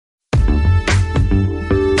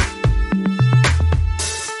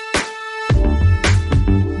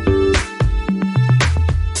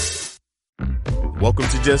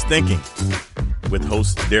to Just Thinking with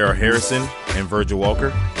hosts Daryl Harrison and Virgil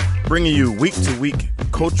Walker, bringing you week-to-week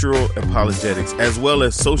cultural apologetics as well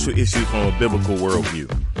as social issues from a biblical worldview.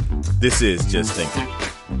 This is Just Thinking.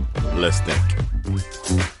 Let's think.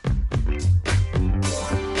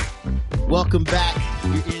 Welcome back.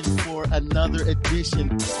 You're in for another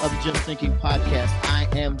edition of the Just Thinking podcast. I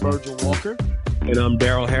am Virgil Walker. And I'm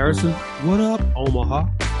Daryl Harrison. What up, Omaha?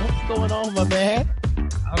 What's going on, my man?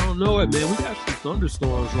 I don't know it, man. We got some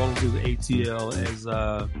thunderstorms rolling through the ATL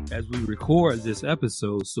as we record this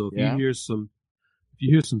episode. So if you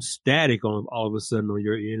hear some static on all of a sudden on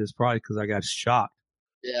your end, it's probably because I got shocked.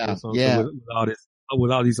 Yeah.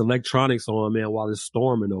 With all these electronics on, man, while it's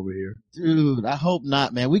storming over here. Dude, I hope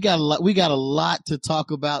not, man. We got a lot to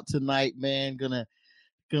talk about tonight, man. Gonna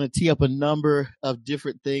tee up a number of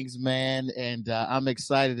different things, man. And I'm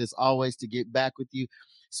excited as always to get back with you.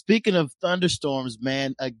 Speaking of thunderstorms,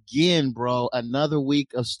 man, again, bro, another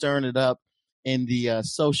week of stirring it up in the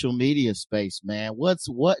social media space, man. What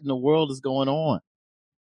in the world is going on?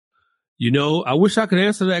 You know, I wish I could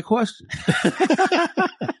answer that question.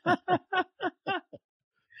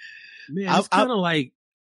 Man, it's kind of like,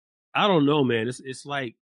 I don't know, man. It's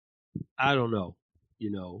like, I don't know. You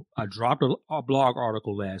know, I dropped a blog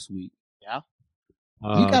article last week. Yeah.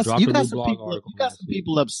 You got some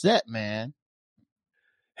people upset, man.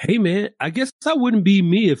 Hey, man, I guess that wouldn't be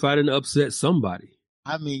me if I didn't upset somebody.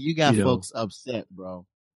 I mean, you got folks upset, bro.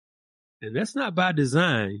 And that's not by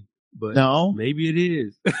design, but no, maybe it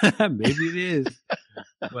is. Maybe it is.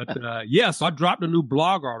 But so I dropped a new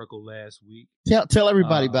blog article last week. Tell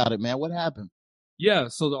everybody about it, man. What happened? Yeah,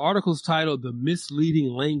 so the article's titled "The Misleading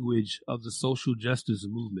Language of the Social Justice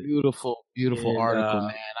Movement." Beautiful article,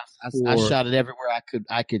 man. I shot it everywhere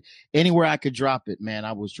I could, anywhere I could drop it, man.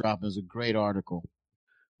 I was dropping. It was a great article.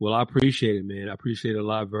 Well, I appreciate it, man. I appreciate it a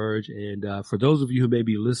lot, Verge. And for those of you who may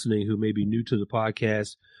be listening, who may be new to the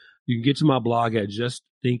podcast, you can get to my blog at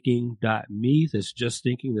justthinking.me. That's just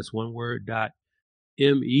thinking. That's one word,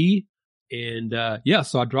 .me. And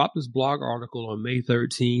so I dropped this blog article on May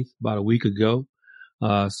 13th, about a week ago.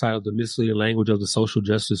 It's titled "The Misleading Language of the Social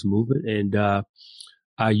Justice Movement." And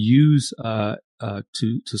I use to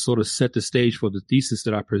sort of set the stage for the thesis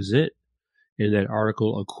that I present in that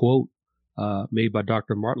article, a quote made by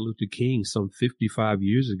Dr. Martin Luther King some 55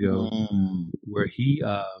 years ago, where he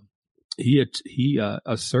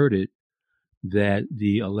asserted that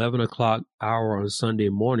the 11 o'clock hour on Sunday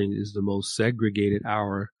morning is the most segregated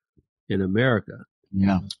hour in America.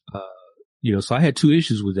 Yeah. So I had two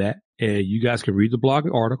issues with that, and you guys can read the blog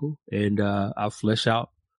article, and I'll flesh out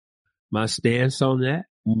my stance on that.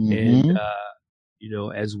 Mm-hmm. And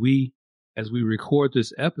as we record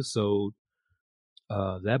this episode,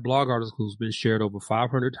 that blog article has been shared over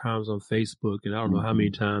 500 times on Facebook, and I don't know how many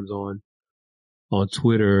times on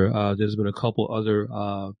Twitter. There's been a couple other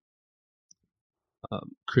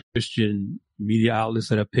Christian media outlets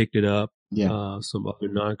that have picked it up. Yeah. Some other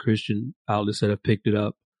non-Christian outlets that have picked it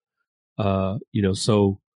up.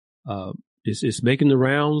 It's making the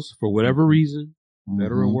rounds for whatever reason,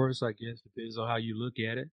 better or worse, I guess, depends on how you look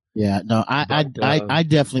at it. Yeah, no, I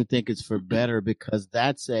definitely think it's for better, because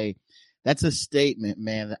that's a statement,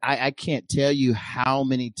 man. I can't tell you how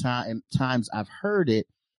many times I've heard it,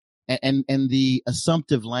 and the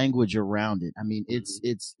assumptive language around it. I mean,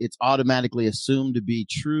 it's automatically assumed to be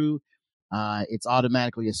true. It's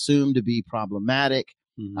automatically assumed to be problematic.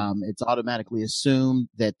 It's automatically assumed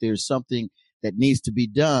that there's something that needs to be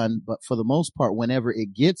done. But for the most part, whenever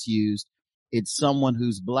it gets used, it's someone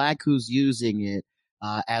who's black who's using it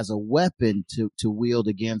as a weapon to wield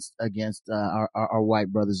against our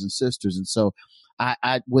white brothers and sisters. And so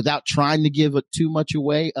I without trying to give it too much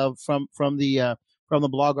away from the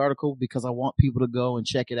blog article, because I want people to go and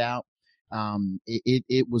check it out.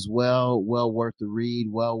 It was well worth the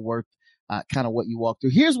read, well worth kind of what you walk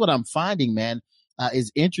through. Here's what I'm finding, man,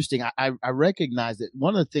 is interesting. I recognize that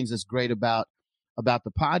one of the things that's great about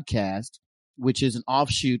the podcast, which is an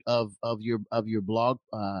offshoot of your blog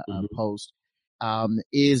post,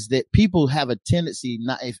 is that people have a tendency,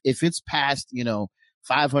 not if it's past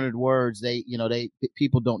 500 words,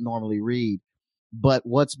 people don't normally read. But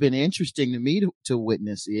what's been interesting to me to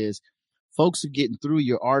witness is folks are getting through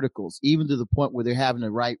your articles, even to the point where they're having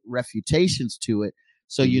to write refutations to it.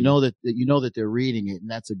 So you know that they're reading it,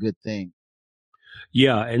 and that's a good thing.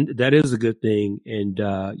 Yeah, and that is a good thing. And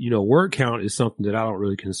word count is something that I don't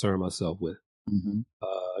really concern myself with.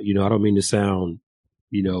 I don't mean to sound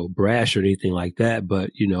brash or anything like that, but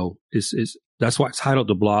it's that's why it's titled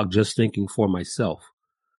the blog "Just Thinking for Myself."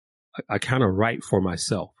 I kind of write for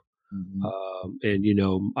myself.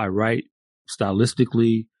 And I write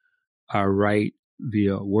stylistically. I write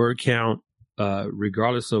via word count,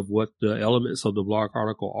 regardless of what the elements of the blog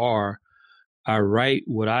article are. I write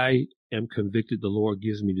what I am convicted the Lord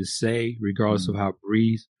gives me to say, regardless of how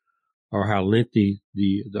brief or how lengthy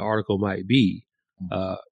the article might be.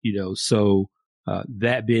 So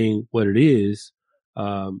that being what it is,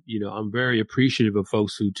 I'm very appreciative of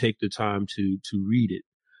folks who take the time to read it.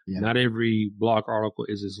 Yeah. Not every blog article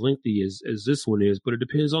is as lengthy as this one is, but it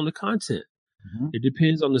depends on the content. Mm-hmm. It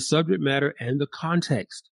depends on the subject matter and the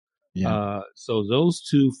context. Yeah. So those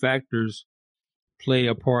two factors play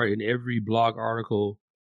a part in every blog article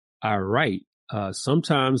I write.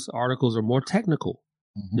 Sometimes articles are more technical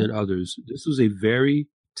than others. This was a very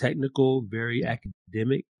technical, very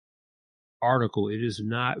academic article. It is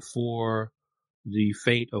not for the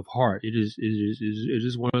faint of heart. It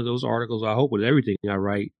is one of those articles. I hope with everything I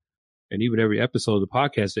write, and even every episode of the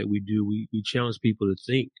podcast that we do, we challenge people to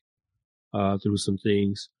think through some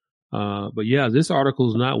things. But yeah, this article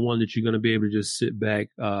is not one that you're going to be able to just sit back,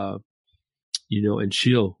 and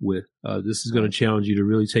chill with. This is going to challenge you to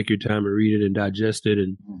really take your time and read it and digest it.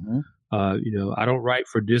 And, I don't write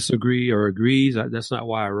for disagree or agrees. That's not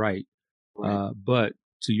why I write. Right. But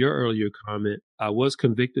to your earlier comment, I was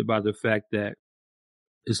convicted by the fact that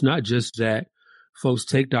it's not just that folks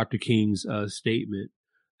take Dr. King's statement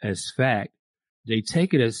as fact. They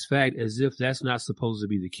take it as fact as if that's not supposed to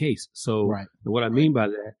be the case. So what I mean by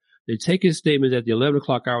that, they take his statement that the 11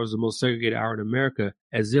 o'clock hour is the most segregated hour in America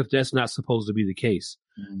as if that's not supposed to be the case.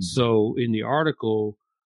 So in the article,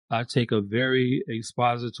 I take a very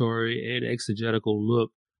expository and exegetical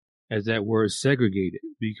look at that word segregated,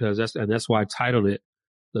 because that's why I titled it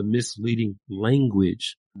The Misleading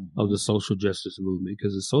Language of the Social Justice Movement,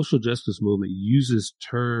 because the social justice movement uses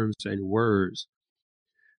terms and words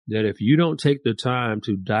that if you don't take the time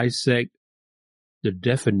to dissect the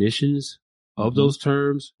definitions of those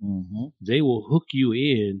terms, they will hook you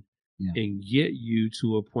in and get you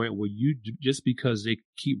to a point where just because they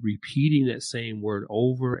keep repeating that same word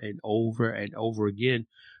over and over and over again,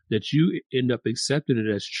 that you end up accepting it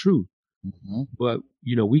as true. But,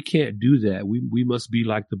 we can't do that. We must be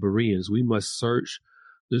like the Bereans. We must search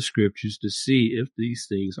the scriptures to see if these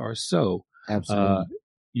things are so. Absolutely.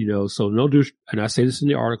 So and I say this in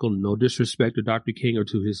the article, no disrespect to Dr. King or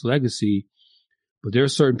to his legacy, but there are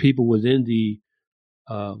certain people within the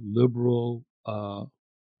liberal,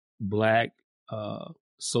 Black,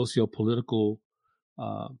 socio-political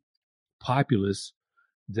populace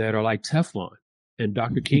that are like Teflon. And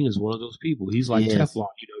Dr. King is one of those people. He's like Teflon.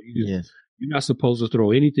 You're not supposed to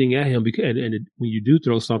throw anything at him, because and when you do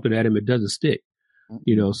throw something at him, it doesn't stick.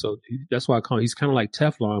 So that's why I call him. He's kind of like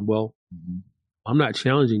Teflon. Well, I'm not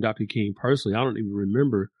challenging Dr. King personally. I don't even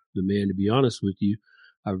remember the man, to be honest with you.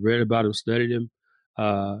 I've read about him, studied him,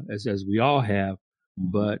 as we all have.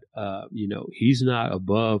 But he's not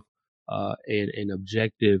above an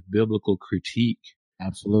objective biblical critique.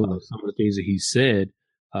 Absolutely. Of some of the things that he said.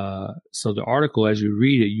 So the article, as you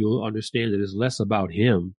read it, you'll understand that it's less about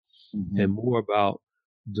him and more about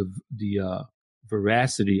the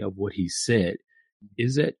veracity of what he said.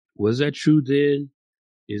 Was that true then?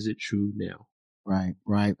 Is it true now? Right.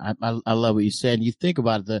 I love what you said. And you think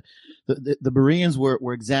about it, the Bereans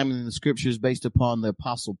were examining the scriptures based upon the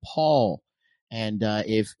Apostle Paul. And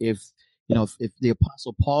if the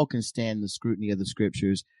Apostle Paul can stand the scrutiny of the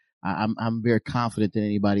scriptures, I'm very confident that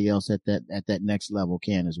anybody else at that next level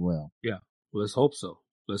can as well. Yeah. Well, let's hope so.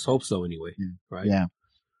 Anyway. Yeah. Right. Yeah.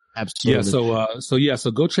 Absolutely. Yeah.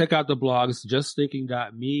 So go check out the blog. It's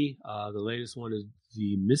justthinking.me. The latest one is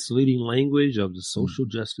The Misleading Language of the Social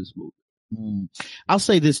Justice Movement. I'll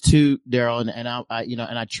say this too, Daryl, and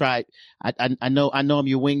I try. I know I'm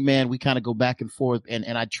your wingman. We kind of go back and forth, and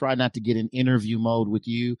I try not to get in interview mode with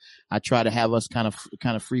you. I try to have us kind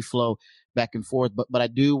of free flow back and forth, but I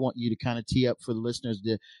do want you to kind of tee up for the listeners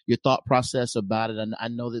your thought process about it. And I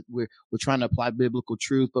know that we're trying to apply biblical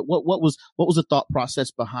truth, but what was the thought process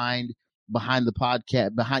behind the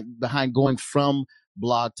podcast, behind going from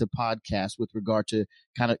blog to podcast with regard to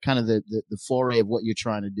kind of the foray of what you're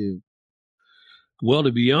trying to do? Well,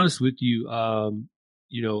 to be honest with you, I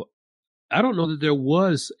don't know that there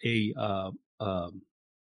was a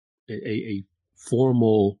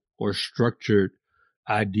formal or structured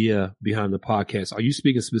idea behind the podcast. Are you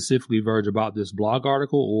speaking specifically, Verge, about this blog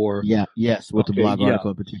article or? Yes, with the blog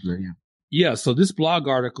article in particular. Yeah. So this blog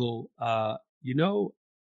article, I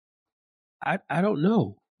don't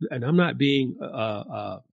know, and I'm not being,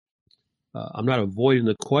 I'm not avoiding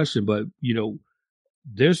the question, but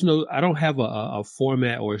I don't have a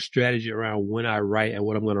format or a strategy around when I write and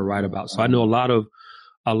what I'm going to write about. So I know a lot of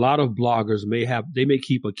bloggers may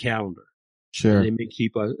keep a calendar. Sure. And they may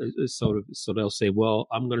keep so they'll say, well,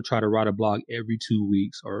 I'm going to try to write a blog every 2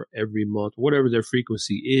 weeks or every month, whatever their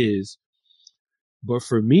frequency is. But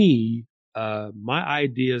for me, my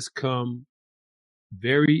ideas come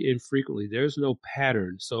very infrequently. There's no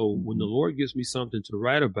pattern. So when the Lord gives me something to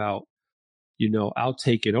write about, I'll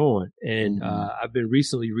take it on. And I've been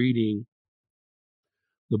recently reading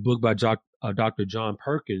the book by Dr. John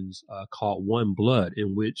Perkins called One Blood,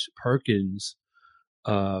 in which Perkins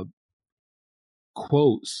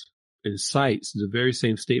quotes and cites the very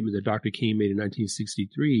same statement that Dr. King made in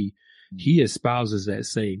 1963. He espouses that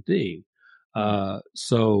same thing.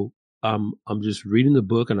 So I'm just reading the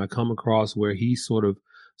book, and I come across where he sort of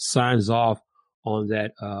signs off on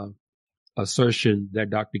that assertion that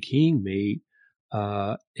Dr. King made,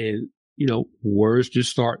 and words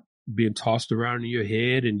just start being tossed around in your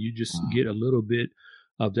head, and you just get a little bit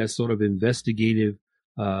of that sort of investigative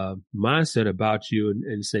mindset about you,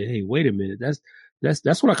 and say, hey, wait a minute,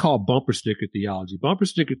 that's what I call bumper sticker theology. Bumper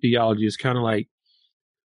sticker theology is kind of like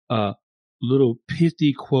little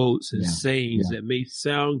pithy quotes and sayings that may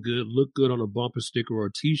sound good, look good on a bumper sticker or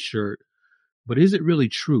a T-shirt, but is it really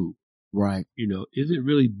true? Right. Is it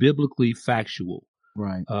really biblically factual?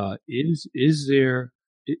 Right. Is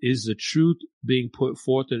the truth being put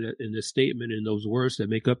forth in the statement, in those words that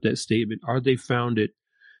make up that statement, are they founded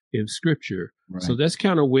in Scripture? Right. So that's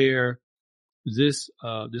kind of where this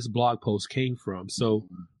blog post came from.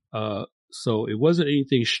 So it wasn't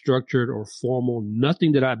anything structured or formal,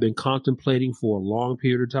 nothing that I've been contemplating for a long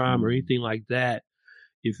period of time or anything like that.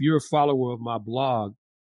 If you're a follower of my blog,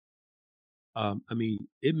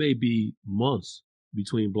 it may be months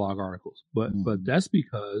between blog articles, but that's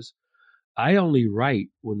because I only write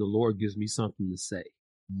when the Lord gives me something to say.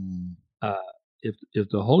 If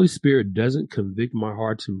the Holy Spirit doesn't convict my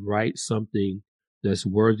heart to write something that's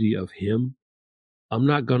worthy of Him, I'm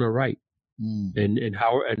not gonna write. And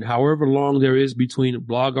however long there is between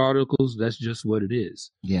blog articles, that's just what it is.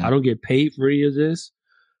 Yeah. I don't get paid for any of this.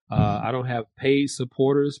 I don't have paid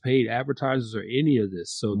supporters, paid advertisers, or any of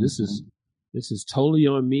this. So this is totally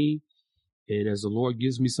on me. And as the Lord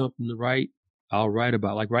gives me something to write, I'll write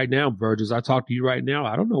about. Like right now, Virg, as I talk to you right now,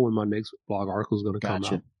 I don't know when my next blog article is going to come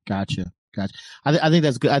out. Gotcha. I think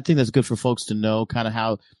that's good. I think that's good for folks to know kind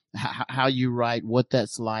of how you write, what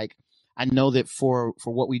that's like. I know that for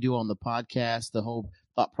what we do on the podcast, the whole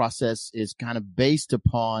thought process is kind of based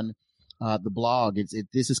upon the blog.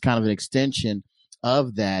 This is kind of an extension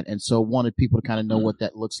of that, and so wanted people to kind of know what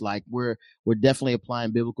that looks like. We're definitely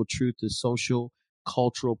applying biblical truth to social,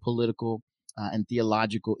 cultural, political, and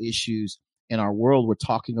theological issues in our world. We're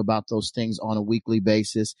talking about those things on a weekly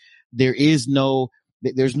basis. There's no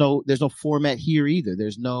format here either.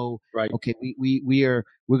 There's no, right. Okay, we're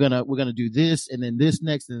gonna do this and then this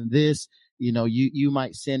next and then this. You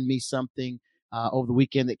might send me something over the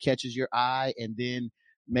weekend that catches your eye, and then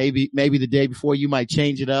maybe the day before you might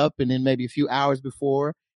change it up, and then maybe a few hours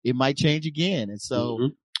before it might change again. And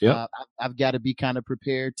so I've got to be kind of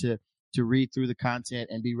prepared to read through the content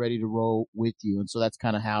and be ready to roll with you. And so that's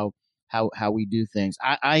kind of how we do things.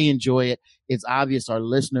 I enjoy it. It's obvious our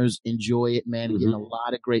listeners enjoy it, man, and getting a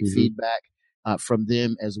lot of great feedback from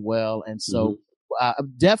them as well. And so I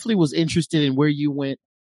definitely was interested in where you went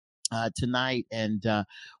tonight, and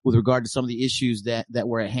with regard to some of the issues that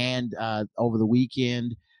were at hand over the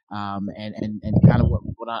weekend, and kind of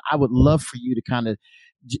what I would love for you to kind of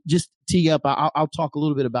just tee up. I'll talk a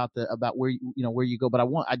little bit about where you go, but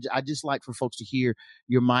I just like for folks to hear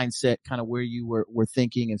your mindset, kind of where you were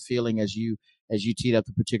thinking and feeling as you teed up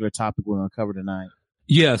the particular topic we're going to cover tonight.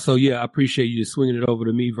 Yeah. So I appreciate you swinging it over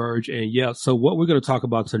to me, Virg. And so what we're going to talk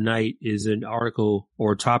about tonight is an article,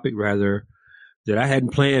 or a topic rather, that I hadn't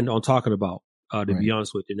planned on talking about, to be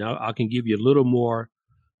honest with you. Now I can give you a little more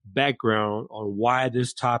background on why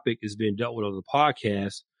this topic is being dealt with on the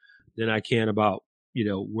podcast than I can about,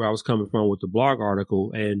 where I was coming from with the blog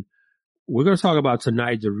article. And we're going to talk about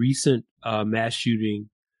tonight the recent mass shooting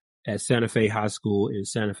at Santa Fe High School in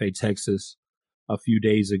Santa Fe, Texas, a few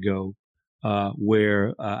days ago,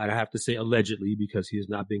 where I have to say allegedly, because he has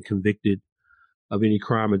not been convicted of any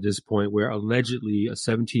crime at this point, where allegedly a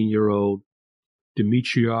 17-year-old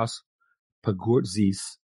Demetrios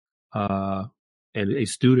Pagortzis, and a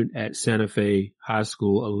student at Santa Fe High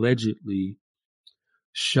School, allegedly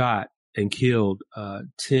shot and killed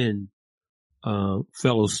 10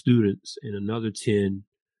 fellow students, and another 10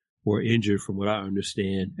 were injured, from what I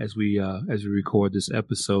understand, as we record this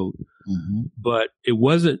episode. But it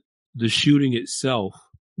wasn't the shooting itself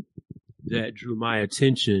that drew my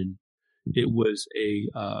attention. It was a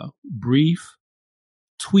brief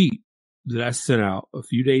tweet that I sent out a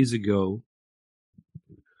few days ago,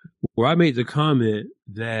 where I made the comment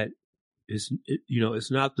that it's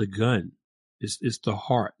not the gun, it's the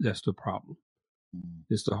heart that's the problem.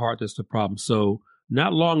 It's the heart that's the problem. So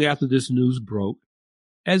not long after this news broke,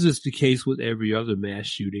 as is the case with every other mass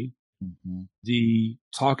shooting, the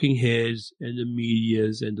talking heads and the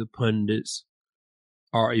medias and the pundits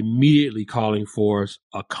are immediately calling for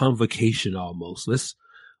a convocation almost.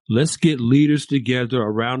 Let's get leaders together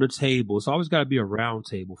around a table. It's always got to be a round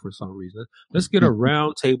table for some reason. Let's get a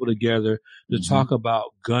round table together to talk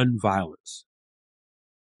about gun violence.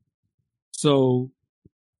 So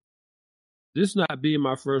this not being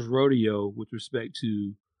my first rodeo with respect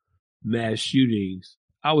to mass shootings,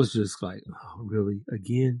 I was just like, oh, really?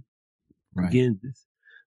 Again? Right. Again,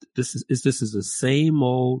 this is the same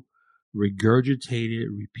old regurgitated,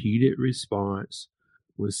 repeated response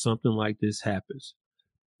when something like this happens.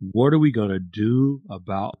 What are we going to do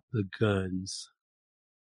about the guns?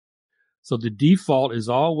 So the default is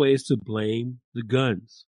always to blame the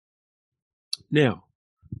guns. Now,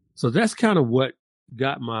 so that's kind of what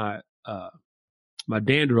got my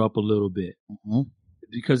dander up a little bit,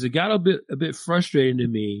 because it got a bit frustrating to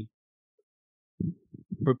me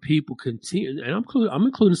for people continue, and I'm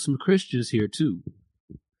including some Christians here too,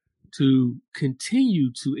 to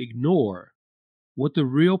continue to ignore what the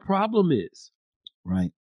real problem is.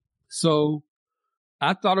 Right. So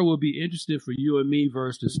I thought it would be interesting for you and me,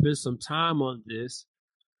 Verse, to spend some time on this,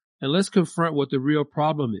 and let's confront what the real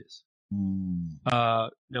problem is.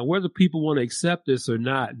 Now, whether people want to accept this or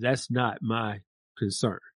not, that's not my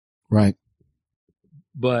concern. Right.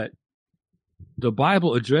 But the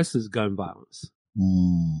Bible addresses gun violence.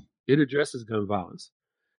 It addresses gun violence.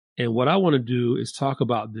 And what I want to do is talk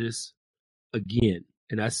about this again.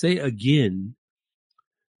 And I say again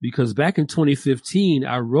because back in 2015,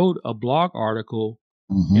 I wrote a blog article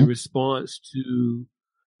in response to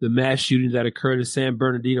the mass shooting that occurred in San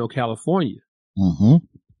Bernardino, California. It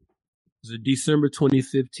was in December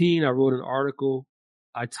 2015. I wrote an article.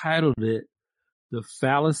 I titled it, "The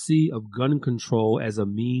Fallacy of Gun Control as a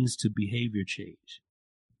Means to Behavior Change."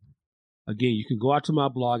 Again, you can go out to my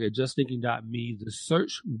blog at justthinking.me. The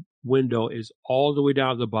search window is all the way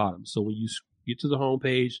down at the bottom. So when you get to the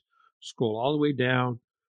homepage, scroll all the way down,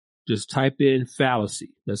 just type in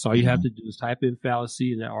fallacy. That's all you have to do is type in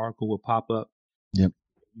fallacy, and that article will pop up. Yep.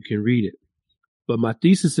 You can read it. But my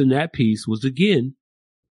thesis in that piece was, again,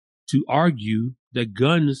 to argue that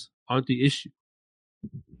guns aren't the issue.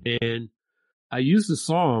 And I used a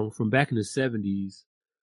song from back in the 70s,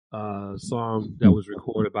 a song that was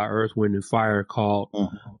recorded by Earth, Wind, and Fire called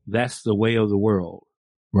 "That's the Way of the World."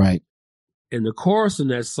 Right. And the chorus in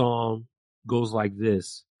that song goes like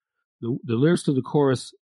this. The lyrics to the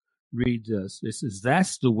chorus read this. It says,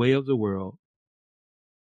 "That's the way of the world.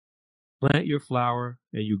 Plant your flower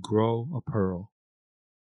and you grow a pearl.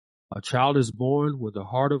 A child is born with a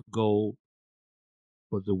heart of gold,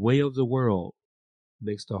 but the way of the world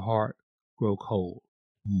makes the heart grow cold."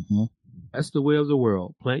 That's the way of the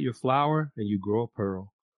world. Plant your flower and you grow a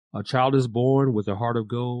pearl. A child is born with a heart of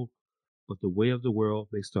gold, but the way of the world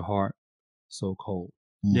makes the heart so cold.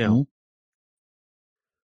 Now,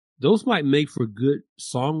 those might make for good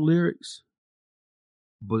song lyrics,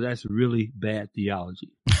 but that's really bad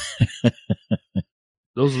theology.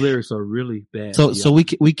 Those lyrics are really bad. So we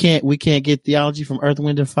can't get theology from Earth,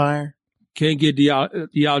 Wind, and Fire. Can't get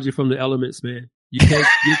theology from the elements, man. You can't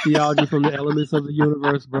get theology from the elements of the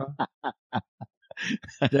universe, bro.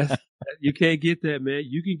 You can't get that, man.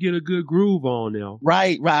 You can get a good groove on now.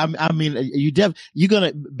 Right. I mean, you're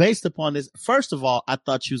gonna, based upon this. First of all, I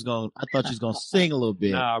thought you was gonna sing a little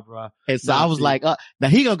bit. Nah, bro. And so I was like, now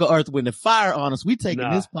he gonna go Earth, Wind, and Fire on us. We taking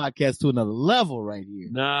this podcast to another level right here.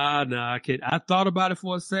 Nah, I can't. I thought about it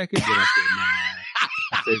for a second, but I said, nah.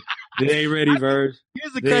 I said, they ain't ready, Verge.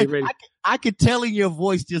 Here's the crazy. I could tell in your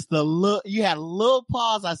voice just a look. You had a little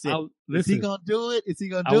pause. I said, "Is he gonna do it? Is he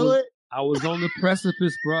gonna do it?" I was on the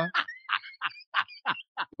precipice, bro.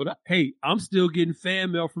 But hey, I'm still getting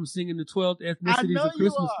fan mail from singing the 12 ethnicities of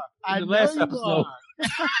Christmas. I know you are.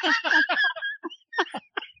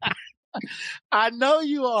 I know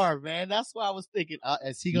you are, man. That's why I was thinking,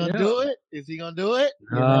 is he gonna do it? Is he gonna do it?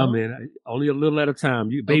 Man, only a little at a time.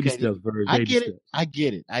 Baby steps, Verge. I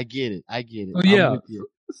get it. Oh yeah.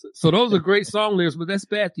 So those are great song lyrics, but that's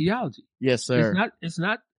bad theology. Yes, sir. It's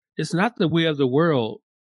not the way of the world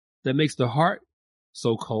that makes the heart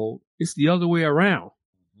so cold. It's the other way around.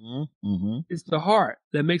 It's the heart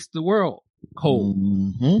that makes the world cold.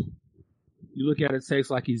 You look at a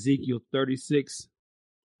text like Ezekiel 36,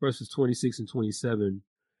 verses 26 and 27,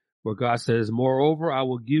 where God says, "Moreover, I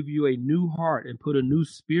will give you a new heart and put a new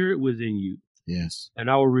spirit within you. Yes. And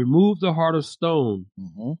I will remove the heart of stone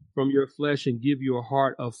from your flesh and give you a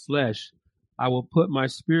heart of flesh. I will put my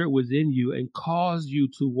spirit within you and cause you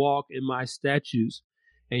to walk in my statutes,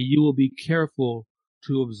 and you will be careful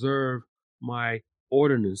to observe my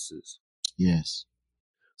ordinances. Yes.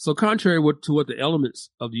 So contrary to what the elements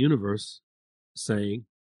of the universe saying,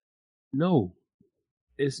 no,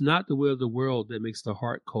 it's not the way of the world that makes the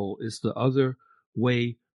heart cold. It's the other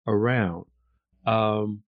way around.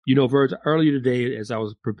 Verge, earlier today, as I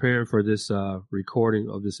was preparing for this recording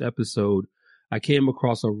of this episode, I came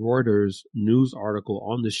across a Reuters news article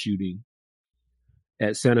on the shooting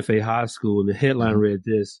at Santa Fe High School, and the headline read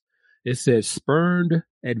this. It said, "Spurned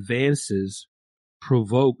advances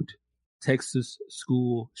provoked Texas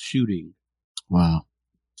school shooting." Wow.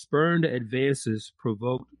 Spurned advances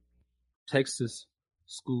provoked Texas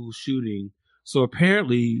school shooting. So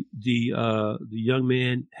apparently the young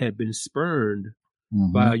man had been spurned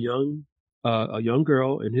by a young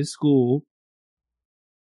girl in his school.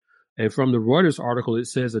 And from the Reuters article, it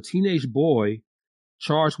says a teenage boy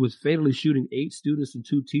charged with fatally shooting 8 students and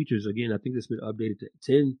 2 teachers. Again, I think it's been updated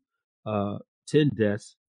to 10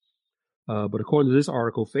 deaths. But according to this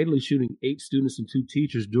article, fatally shooting 8 students and 2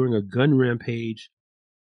 teachers during a gun rampage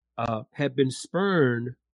had been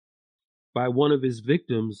spurned by one of his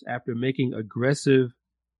victims after making aggressive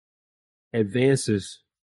advances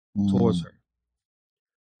towards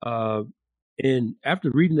her. And after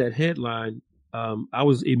reading that headline, I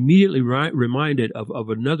was immediately reminded of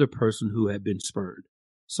another person who had been spurned.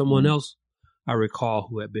 Someone else I recall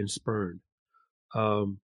who had been spurned.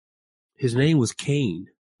 His name was Cain,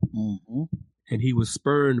 and he was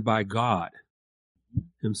spurned by God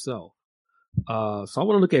himself. So I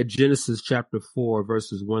want to look at Genesis chapter 4,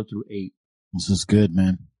 verses 1 through 8. This is good,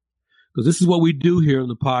 man. Because this is what we do here on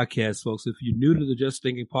the podcast, folks. If you're new to the Just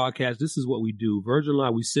Thinking podcast, this is what we do. Virgin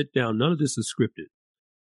Line, we sit down. None of this is scripted.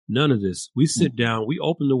 None of this. We sit down, we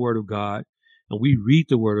open the Word of God, and we read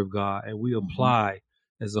the Word of God, and we apply,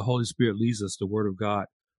 as the Holy Spirit leads us, the Word of God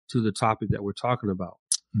to the topic that we're talking about.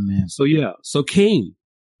 Amen. So Cain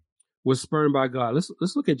was spurned by God.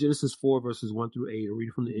 Let's look at Genesis 4, verses 1 through 8, and read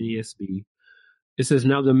it from the NESB. It says,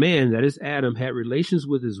 "Now the man, that is Adam, had relations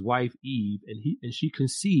with his wife Eve, and she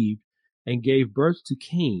conceived and gave birth to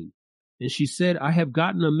Cain. And she said, I have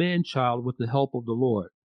gotten a man-child with the help of the Lord.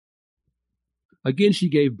 Again she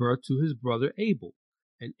gave birth to his brother Abel.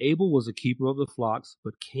 And Abel was a keeper of the flocks,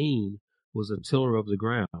 but Cain was a tiller of the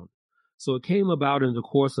ground. So it came about in the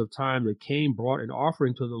course of time that Cain brought an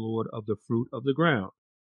offering to the Lord of the fruit of the ground.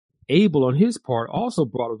 Abel on his part also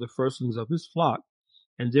brought of the firstlings of his flock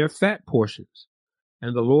and their fat portions.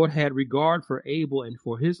 And the Lord had regard for Abel and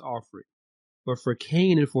for his offering. But for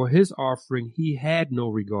Cain and for his offering he had no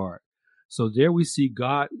regard." So there we see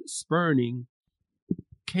God spurning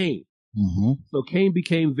Cain. So Cain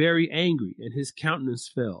became very angry, and his countenance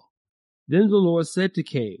fell. Then the Lord said to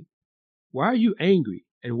Cain, "Why are you angry,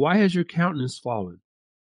 and why has your countenance fallen?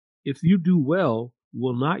 If you do well,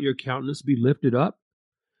 will not your countenance be lifted up?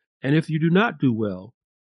 And if you do not do well,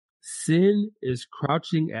 sin is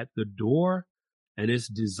crouching at the door, and its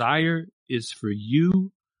desire is for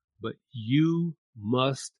you, but you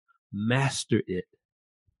must master it."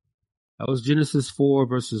 That was Genesis 4,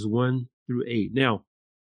 verses 1 through 8. Now,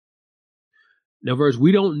 verse,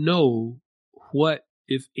 we don't know what,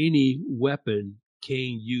 if any, weapon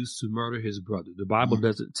Cain used to murder his brother. The Bible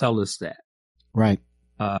doesn't tell us that. Right.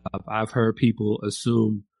 I've heard people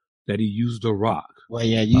assume that he used a rock. Well,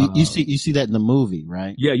 yeah, you see that in the movie,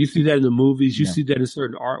 right? Yeah, you see that in the movies. You see that in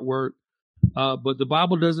certain artwork. But the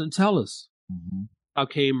Bible doesn't tell us how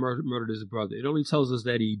Cain murdered his brother. It only tells us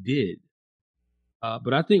that he did.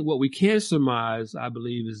 But I think what we can surmise, I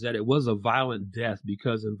believe, is that it was a violent death,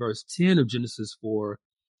 because in verse 10 of Genesis 4,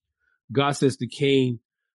 God says to Cain,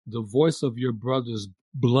 "The voice of your brother's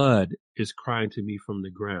blood is crying to me from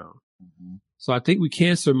the ground." So I think we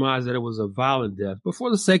can surmise that it was a violent death. But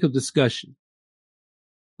for the sake of discussion,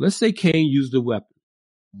 let's say Cain used a weapon.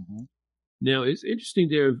 Now, it's interesting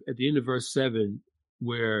there at the end of verse 7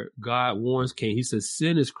 where God warns Cain. He says,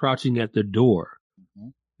 "Sin is crouching at the door.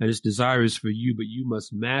 And its desire is for you, but you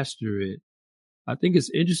must master it." I think it's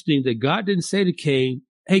interesting that God didn't say to Cain,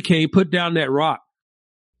 "Hey, Cain, put down that rock."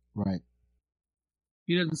 Right.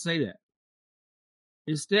 He doesn't say that.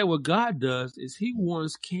 Instead, what God does is he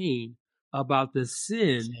warns Cain about the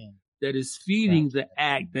sin that is feeding the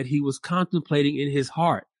act that he was contemplating in his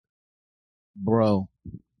heart. Bro,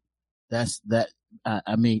 that's that.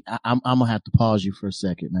 I'm gonna have to pause you for a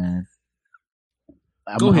second, man.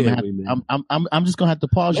 Go ahead, man. I'm just gonna have to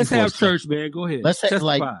pause Let's you. Let's have church, man. Go ahead. Let's have,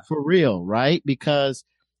 like, for real, right? Because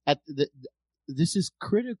this is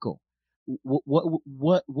critical.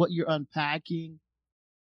 what you're unpacking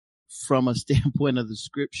from a standpoint of the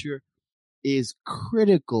scripture is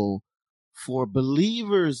critical for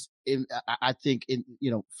believers I think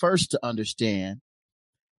first to understand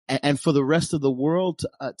and for the rest of the world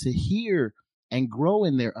to hear and grow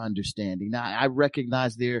in their understanding. Now, I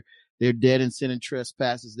recognize they're dead in sin and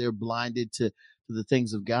trespasses. They're blinded to the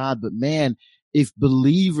things of God. But man, if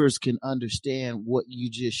believers can understand what you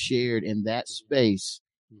just shared in that space,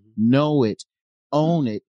 know it, own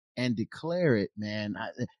it, and declare it, man,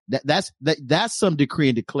 that's some decree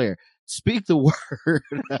and declare. Speak the word.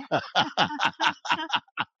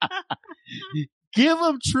 Give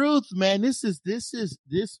them truth, man. This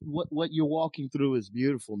what you're walking through is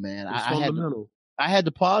beautiful, man. I had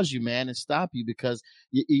to pause you, man, and stop you because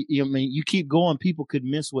you keep going. People could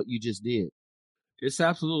miss what you just did. It's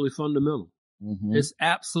absolutely fundamental. Mm-hmm. It's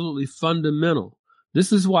absolutely fundamental.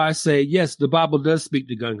 This is why I say, yes, the Bible does speak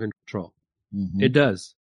to gun control. Mm-hmm. It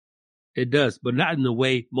does, but not in the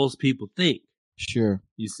way most people think. Sure.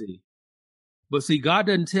 You see. But see, God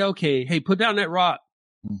doesn't tell Cain, hey, put down that rock.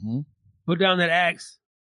 Mm-hmm. Put down that axe.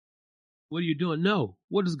 What are you doing? No.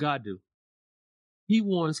 What does God do? He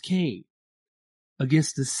warns Cain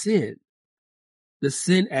against the sin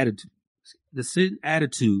attitude, the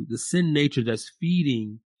sin nature that's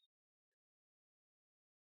feeding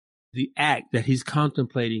the act that he's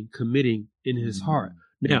contemplating committing in his heart.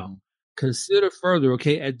 Now, consider further,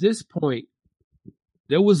 okay, at this point,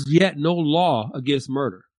 there was yet no law against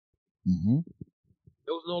murder. Mm-hmm.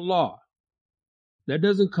 There was no law. That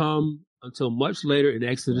doesn't come until much later in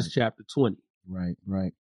Exodus chapter 20. Right.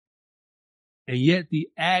 And yet the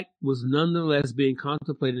act was nonetheless being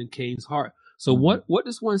contemplated in Cain's heart. So what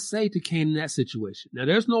does one say to Cain in that situation? Now,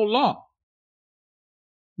 there's no law.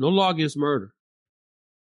 No law against murder.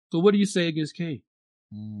 So what do you say against Cain?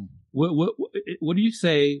 What do you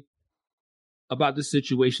say about the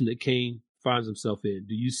situation that Cain finds himself in?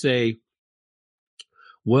 Do you say,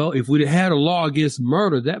 well, if we'd had a law against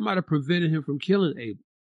murder, that might have prevented him from killing Abel?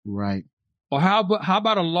 Right. Or how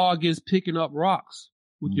about a law against picking up rocks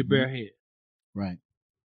with your bare hand? Right.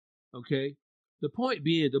 Okay. The point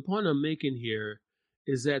I'm making here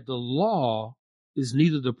is that the law is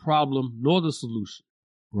neither the problem nor the solution.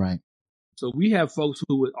 Right. So we have folks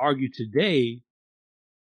who would argue today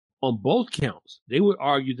on both counts. They would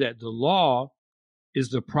argue that the law is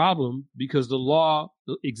the problem because the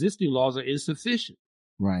existing laws are insufficient.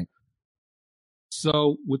 Right.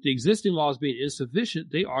 So with the existing laws being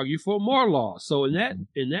insufficient, they argue for more laws. So in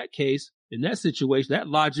that case, in that situation, that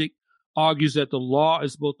logic argues that the law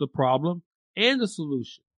is both the problem and the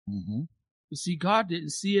solution. Mm-hmm. But see, God didn't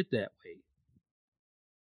see it that way.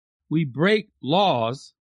 We break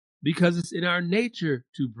laws because it's in our nature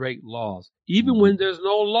to break laws, even when there's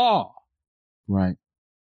no law. Right.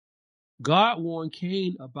 God warned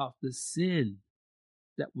Cain about the sin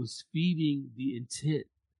that was feeding the intent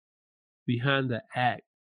behind the act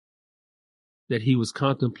that he was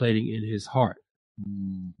contemplating in his heart.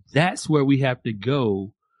 That's where we have to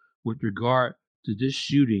go with regard to this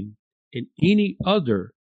shooting and any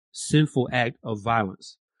other sinful act of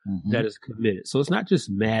violence that is committed. So it's not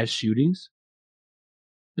just mass shootings.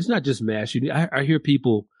 It's not just mass shooting. I hear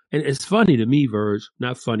people, and it's funny to me, Verge,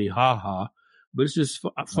 not funny, ha, but it's just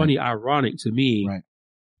funny, ironic to me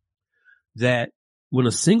that when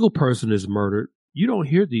a single person is murdered, you don't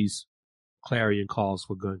hear these clarion calls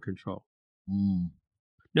for gun control.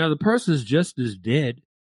 Now, the person is just as dead.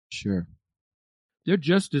 Sure. They're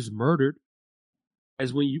just as murdered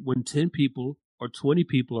as when 10 people or 20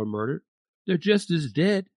 people are murdered. They're just as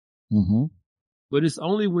dead. Mm-hmm. But it's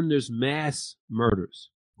only when there's mass murders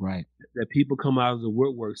that people come out of the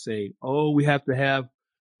woodwork saying, oh, we have to have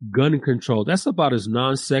gun control. That's about as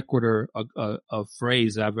non sequitur a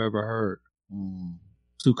phrase I've ever heard.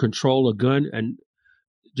 To control a gun. And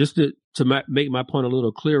just to make my point a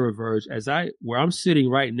little clearer, Verge, where I'm sitting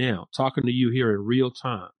right now, talking to you here in real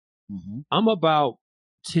time, I'm about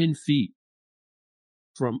 10 feet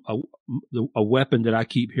from a weapon that I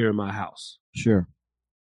keep here in my house. Sure.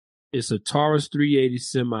 It's a Taurus 380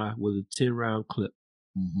 semi with a 10-round clip.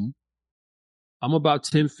 I'm about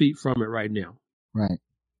 10 feet from it right now. Right.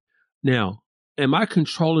 Now, am I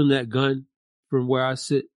controlling that gun from where I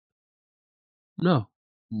sit? No.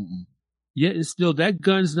 Yet and still, that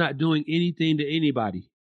gun's not doing anything to anybody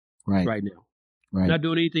right now. Right. Not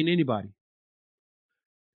doing anything to anybody.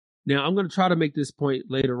 Now, I'm going to try to make this point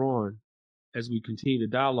later on as we continue to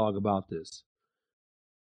dialogue about this.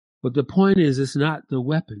 But the point is, it's not the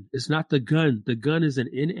weapon. It's not the gun. The gun is an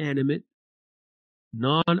inanimate,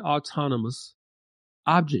 non-autonomous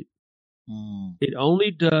object. It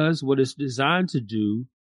only does what it's designed to do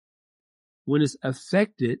when it's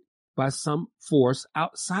affected by some force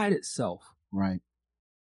outside itself. Right.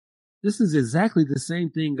 This is exactly the same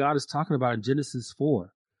thing God is talking about in Genesis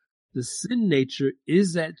 4. The sin nature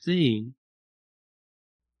is that thing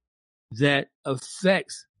that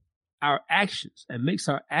affects our actions and makes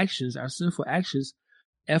our actions, our sinful actions,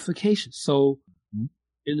 efficacious. So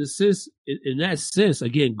in that sense,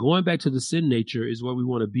 again, going back to the sin nature is where we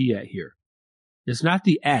want to be at here. It's not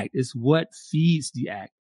the act. It's what feeds the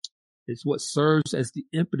act. It's what serves as the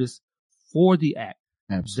impetus for the act.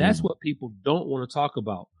 Absolutely. That's what people don't want to talk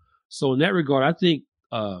about. So in that regard, I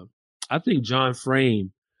think John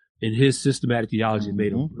Frame in his systematic theology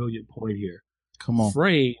made a brilliant point here. Come on.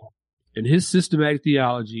 Frame in his systematic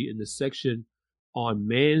theology in the section on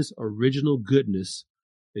man's original goodness.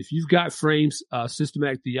 If you've got Frame's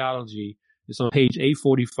systematic theology, it's on page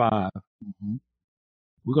 845.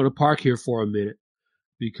 We're going to park here for a minute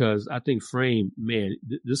because I think Frame, man,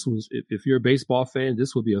 this one's, if you're a baseball fan,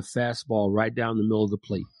 this would be a fastball right down the middle of the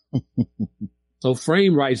plate. So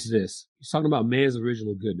Frame writes this. He's talking about man's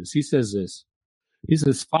original goodness. He says this. He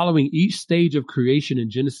says, following each stage of creation in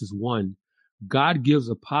Genesis 1, God gives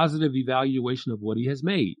a positive evaluation of what he has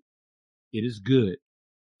made. It is good.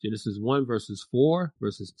 Genesis 1, verses 4,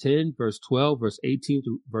 verses 10, verse 12, verse 18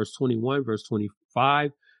 through verse 21, verse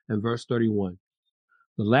 25, and verse 31.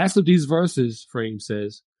 The last of these verses, Frame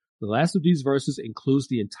says, the last of these verses includes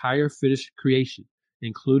the entire finished creation,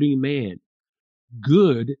 including man.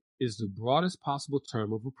 Good is the broadest possible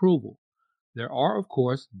term of approval. There are, of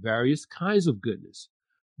course, various kinds of goodness.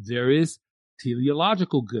 There is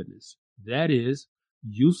teleological goodness, that is,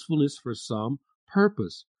 usefulness for some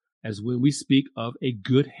purpose, as when we speak of a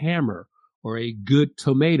good hammer or a good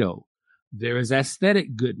tomato. There is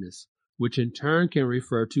aesthetic goodness, which in turn can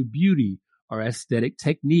refer to beauty or aesthetic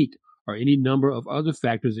technique or any number of other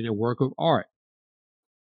factors in a work of art.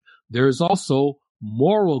 There is also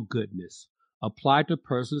moral goodness, applied to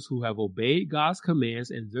persons who have obeyed God's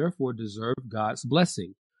commands and therefore deserve God's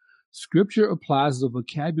blessing. Scripture applies the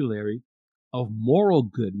vocabulary of moral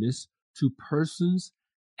goodness to persons,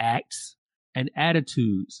 acts, and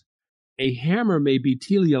attitudes. A hammer may be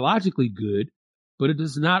teleologically good, but it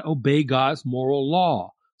does not obey God's moral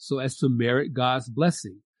law so as to merit God's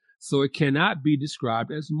blessing. So it cannot be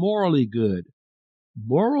described as morally good.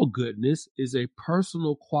 Moral goodness is a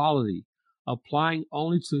personal quality applying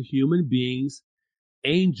only to human beings,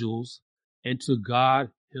 angels, and to God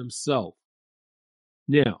himself.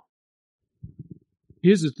 Now,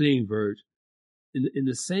 here's the thing, Verge. In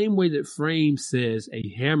the same way that Frame says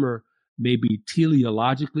a hammer may be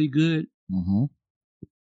teleologically good,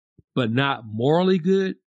 but not morally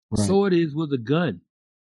good, so it is with a gun.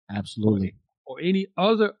 Absolutely. Or any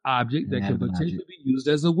other object that can potentially be used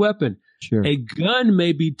as a weapon. Sure. A gun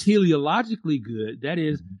may be teleologically good. That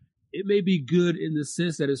is, it may be good in the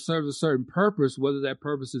sense that it serves a certain purpose, whether that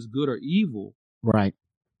purpose is good or evil. Right.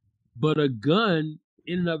 But a gun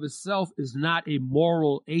in and of itself is not a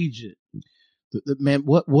moral agent. Man,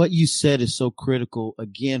 what you said is so critical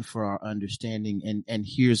again for our understanding, and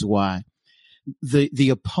here's why. The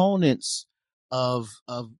opponents of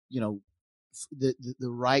the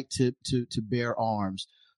right to bear arms,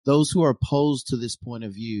 those who are opposed to this point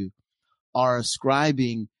of view, are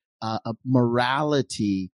ascribing a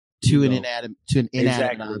morality to an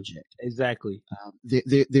inanimate object. Exactly.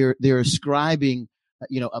 They're ascribing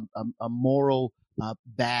a moral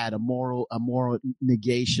bad, a moral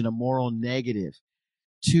negation, a moral negative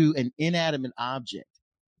to an inanimate object.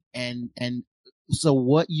 And so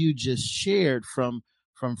what you just shared from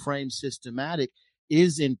Frame Systematic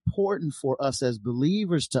is important for us as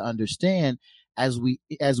believers to understand as we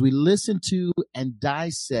listen to and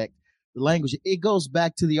dissect the language. It goes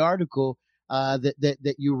back to the article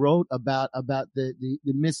that you wrote about the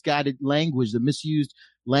misguided language, the misused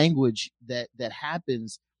language that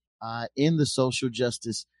happens in the social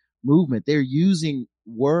justice movement. They're using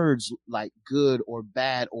words like good or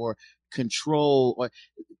bad or control or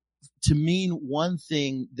to mean one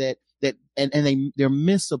thing and they're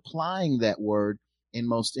misapplying that word in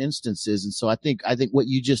most instances. And so I think what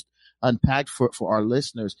you just unpacked for our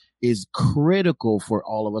listeners is critical for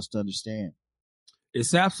all of us to understand.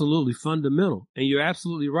 It's absolutely fundamental. And you're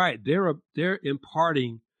absolutely right. They're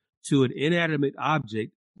imparting to an inanimate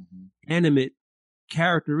object animate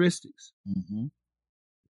characteristics.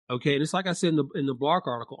 Okay. And it's like I said in the Blark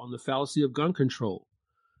article on the fallacy of gun control.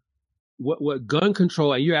 What gun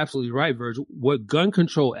control, and you're absolutely right, Virgil, what gun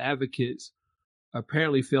control advocates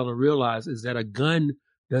apparently fail to realize is that a gun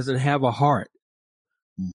doesn't have a heart.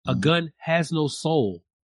 A gun has no soul.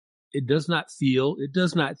 It does not feel. It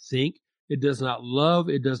does not think. It does not love.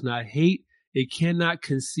 It does not hate. It cannot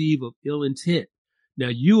conceive of ill intent. Now,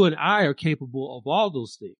 you and I are capable of all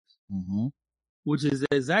those things, Mm-hmm. which is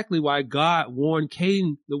exactly why God warned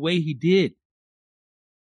Cain the way he did.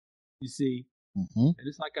 You see, and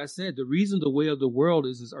it's like I said, the reason the way of the world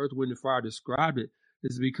is as earth, wind, and fire described it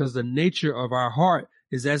is because the nature of our heart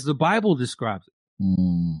is as the Bible describes it.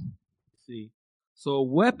 Mm. See, so a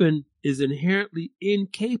weapon is inherently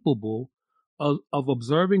incapable of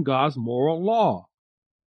observing God's moral law.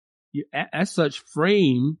 As such,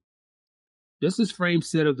 Frame, just as Frame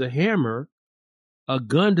said of the hammer, a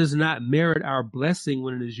gun does not merit our blessing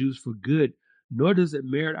when it is used for good, nor does it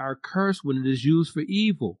merit our curse when it is used for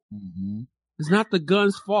evil. Mm-hmm. It's not the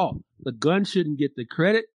gun's fault. The gun shouldn't get the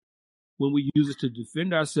credit when we use it to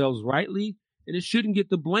defend ourselves rightly, and it shouldn't get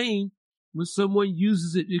the blame when someone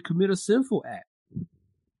uses it to commit a sinful act.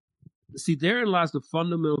 See, therein lies the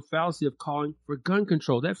fundamental fallacy of calling for gun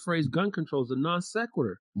control. That phrase, gun control, is a non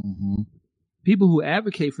sequitur. Mm-hmm. People who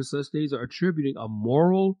advocate for such things are attributing a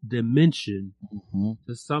moral dimension Mm-hmm.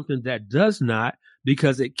 to something that does not,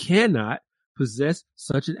 because it cannot, possess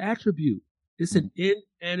such an attribute. It's an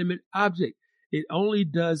inanimate object. It only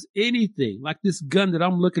does anything. Like this gun that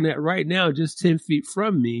I'm looking at right now, just 10 feet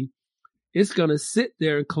from me, it's going to sit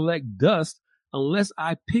there and collect dust unless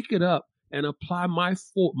I pick it up and apply my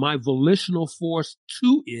volitional force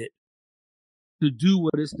to it to do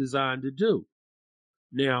what it's designed to do.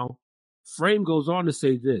 Now, Frame goes on to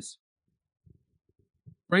say this.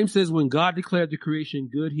 Frame says, when God declared the creation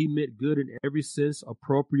good, he meant good in every sense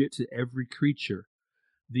appropriate to every creature.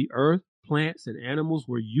 The earth, plants, and animals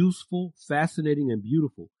were useful, fascinating, and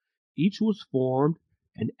beautiful. Each was formed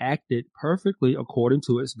and acted perfectly according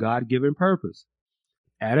to its God-given purpose.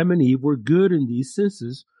 Adam and Eve were good in these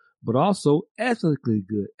senses, but also ethically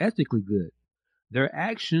good. Their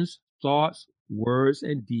actions, thoughts, words,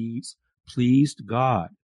 and deeds pleased God.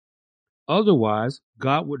 Otherwise,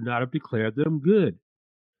 God would not have declared them good,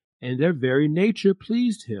 and their very nature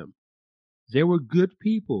pleased him. They were good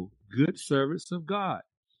people, good servants of God.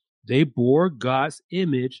 They bore God's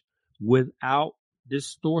image without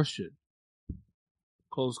distortion.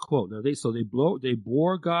 Close quote. Now they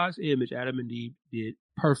bore God's image, Adam and Eve did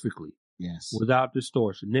perfectly. Yes. Without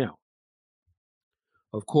distortion. Now,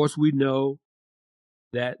 of course, we know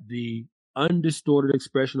that the undistorted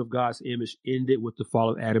expression of God's image ended with the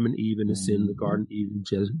fall of Adam and Eve and the sin in the Garden of Eden,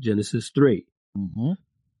 Genesis 3. Mm-hmm.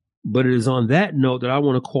 But it is on that note that I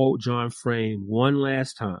want to quote John Frame one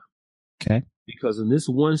last time. Okay. Because in this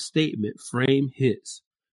one statement, Frame hits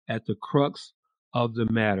at the crux of the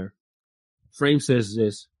matter. Frame says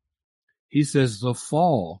this. He says, the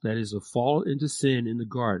fall, that is, the fall into sin in the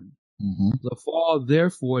garden. Mm-hmm. The fall,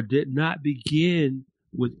 therefore, did not begin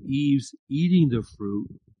with Eve's eating the fruit,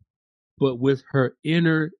 but with her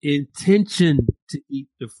inner intention to eat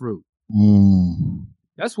the fruit. Mm.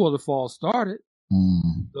 That's where the fall started.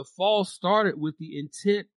 Mm. The fall started with the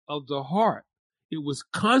intent of the heart. It was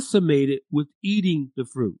consummated with eating the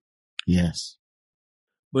fruit. Yes.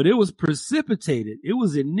 But it was precipitated. It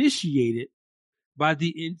was initiated by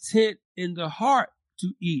the intent in the heart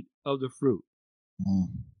to eat of the fruit. Mm.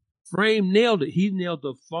 Frame nailed it. He nailed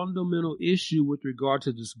the fundamental issue with regard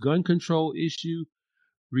to this gun control issue,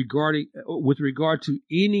 with regard to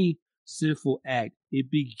any sinful act. It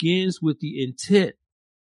begins with the intent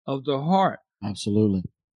of the heart. Absolutely.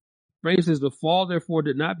 Frame says the fall, therefore,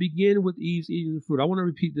 did not begin with Eve's eating the fruit. I want to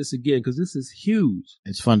repeat this again because this is huge.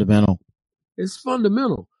 It's fundamental. It's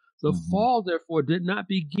fundamental. The fall, therefore, did not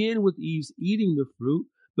begin with Eve's eating the fruit,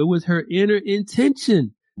 but with her inner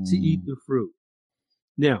intention to eat the fruit.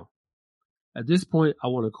 Now, at this point, I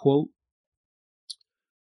want to quote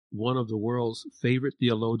one of the world's favorite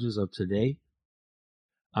theologians of today.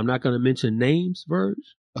 I'm not going to mention names, Verge.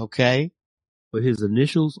 Okay. But his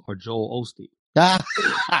initials are Joel Osteen.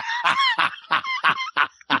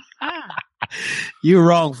 You're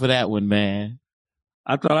wrong for that one, man.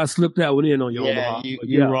 I thought I slipped that one in on your behalf.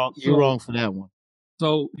 You're wrong. You're wrong for that one.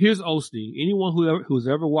 So here's Osteen. Anyone who's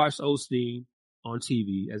ever watched Osteen on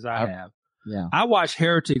TV, as I have, I watch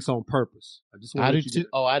Heretics on purpose. I do too.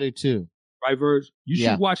 Oh, I do too. Right, Verge? You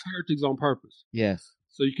should watch Heretics on purpose. Yes.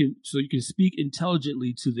 So you can speak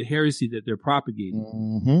intelligently to the heresy that they're propagating.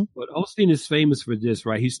 Mm-hmm. But Osteen is famous for this,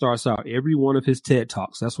 right? He starts out every one of his TED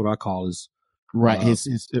Talks. That's what I call his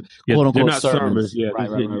his quote unquote they're not sermons. Yeah, Right,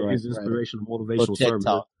 his inspirational, motivational TED sermons.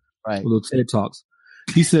 Talk. Right. Little TED Talks.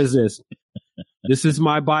 He says this. This is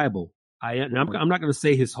my Bible. I'm not going to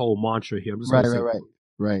say his whole mantra here. I'm just going to say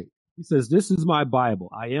right. He says, this is my Bible.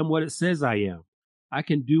 I am what it says I am. I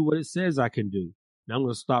can do what it says I can do. Now I'm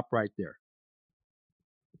going to stop right there.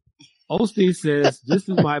 Osteen says, this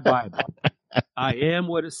is my Bible. I am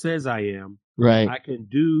what it says I am. Right. I can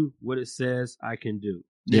do what it says I can do.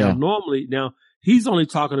 Yeah. Now he's only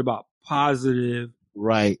talking about positive,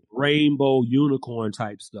 right, rainbow, unicorn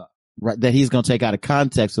type stuff. Right. That he's going to take out of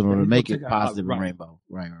context in order to make it positive and rainbow.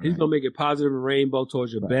 Right. He's going to make it positive and rainbow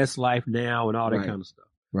towards your best life now and all that kind of stuff.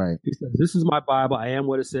 Right. He says, this is my Bible. I am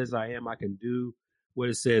what it says I am. I can do what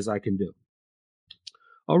it says I can do.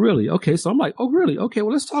 Oh, really? Okay. So I'm like, oh, really? Okay.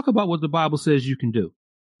 Well, let's talk about what the Bible says you can do.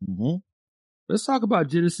 Mm-hmm. Let's talk about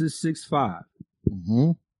Genesis 6:5.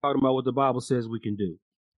 Mm-hmm. Talking about what the Bible says we can do.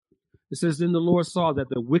 It says, then the Lord saw that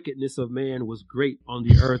the wickedness of man was great on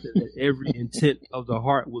the earth, and that every intent of the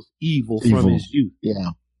heart was evil from his youth.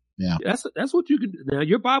 Yeah. Yeah. That's what you can do. Now,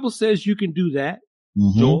 your Bible says you can do that,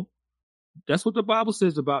 Joel. That's what the Bible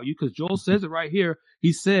says about you, because Joel says it right here.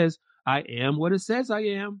 He says, I am what it says I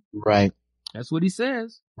am. Right. That's what he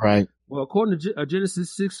says. Right. Well, according to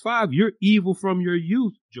Genesis 6:5, you're evil from your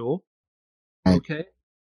youth, Joel. Right. Okay.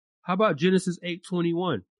 How about Genesis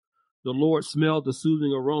 8:21? The Lord smelled the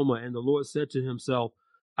soothing aroma, and the Lord said to himself,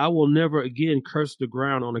 I will never again curse the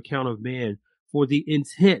ground on account of man, for the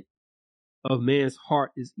intent of man's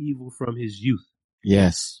heart is evil from his youth.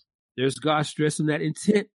 Yes. There's God stressing that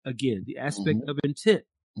intent again, the aspect of intent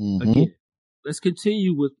again. Let's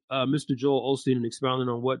continue with Mr. Joel Osteen and expounding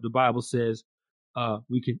on what the Bible says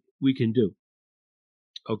we can do.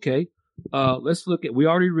 Okay? Let's look at, we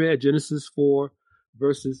already read Genesis 4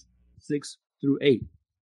 verses 6 through 8.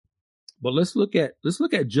 But let's look at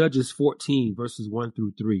Judges 14 verses 1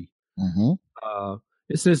 through 3.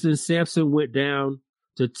 It says, then Samson went down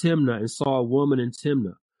to Timnah and saw a woman in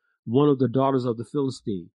Timnah, one of the daughters of the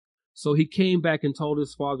Philistine. So he came back and told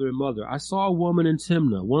his father and mother, I saw a woman in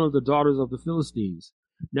Timnah, one of the daughters of the Philistines.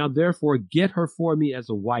 Now therefore get her for me as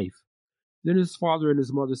a wife. Then his father and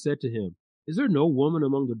his mother said to him, is there no woman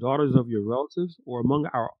among the daughters of your relatives or among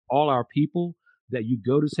all our people that you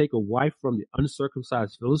go to take a wife from the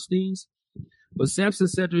uncircumcised Philistines? But Samson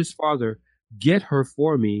said to his father, get her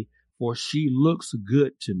for me, for she looks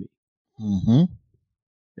good to me.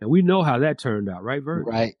 And we know how that turned out, right, Vert?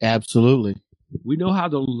 Right, absolutely. We know how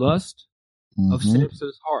the lust of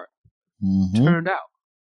Samson's heart turned out.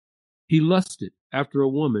 He lusted after a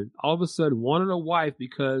woman, all of a sudden wanted a wife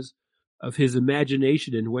because of his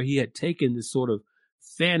imagination and where he had taken this sort of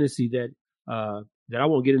fantasy that I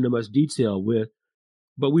won't get into much detail with,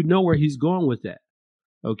 but we know where he's going with that.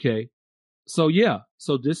 Okay. So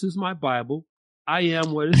so this is my Bible. I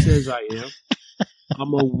am what it says I am.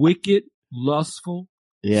 I'm a wicked, lustful.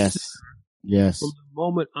 Yes. Yes. From the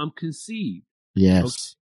moment I'm conceived. Yes.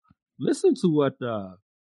 Okay? Listen to what,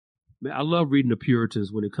 man, I love reading the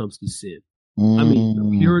Puritans when it comes to sin. I mean,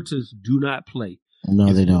 the Puritans do not play.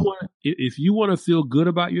 No, they don't. If you want to feel good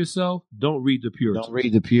about yourself, don't read the Puritans. Don't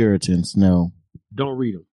read the Puritans. No. Don't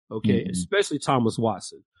read them. Okay. Especially Thomas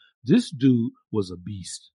Watson. This dude was a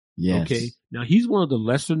beast. Yes. Okay. Now he's one of the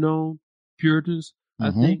lesser known Puritans,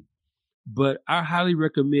 I think, but I highly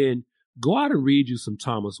recommend go out and read you some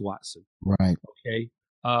Thomas Watson. Right. Okay.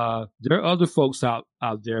 There are other folks out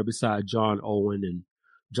there besides John Owen and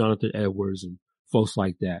Jonathan Edwards and folks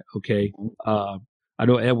like that. Okay. I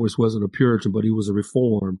know Edwards wasn't a Puritan, but he was a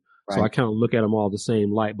Reformed. Right. So I kind of look at them all the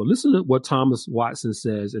same light. But listen to what Thomas Watson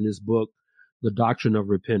says in his book, The Doctrine of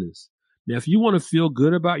Repentance. Now, if you want to feel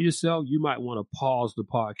good about yourself, you might want to pause the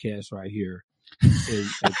podcast right here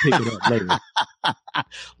and pick it up later.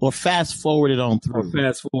 Or fast forward it on through. Or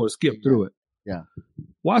fast forward, skip through it. Yeah.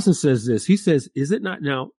 Watson says this. He says, is it not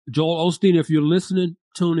now, Joel Osteen, if you're listening,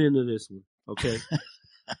 tune into this one. Okay.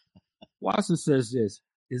 Watson says this.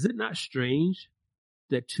 Is it not strange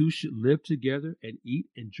that two should live together and eat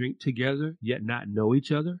and drink together, yet not know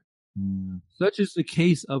each other? Such is the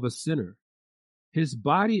case of a sinner. His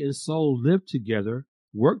body and soul live together,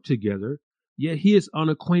 work together, yet he is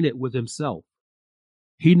unacquainted with himself.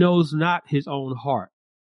 He knows not his own heart,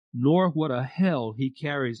 nor what a hell he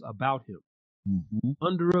carries about him.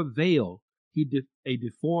 Under a veil, a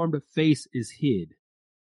deformed face is hid.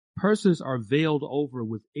 Persons are veiled over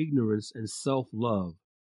with ignorance and self-love.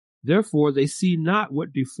 Therefore, they see not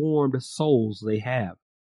what deformed souls they have.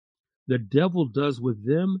 The devil does with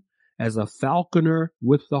them as a falconer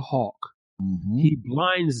with the hawk. He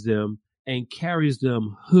blinds them and carries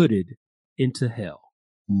them hooded into hell.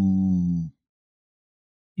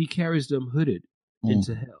 He carries them hooded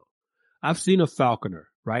into hell. I've seen a falconer,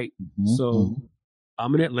 right? So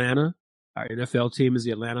I'm in Atlanta. Our NFL team is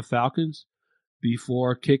the Atlanta Falcons.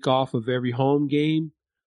 Before kickoff of every home game,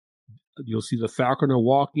 you'll see the falconer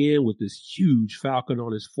walk in with this huge falcon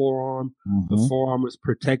on his forearm. The forearm is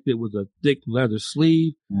protected with a thick leather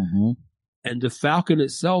sleeve. And the falcon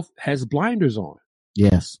itself has blinders on.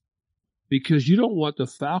 Yes. because you don't want the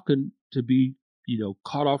falcon to be,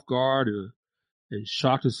 caught off guard and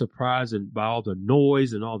shocked and surprised by all the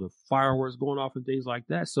noise and all the fireworks going off and things like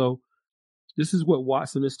that. So this is what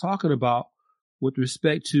Watson is talking about with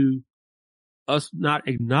respect to us not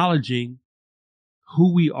acknowledging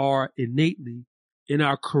who we are innately in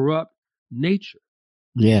our corrupt nature.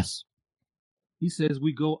 Yes. He says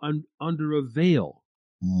we go under a veil,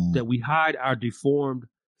 that we hide our deformed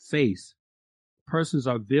face. Persons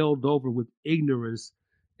are veiled over with ignorance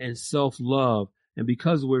and self-love. And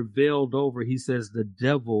because we're veiled over, he says the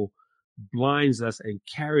devil blinds us and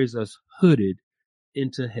carries us hooded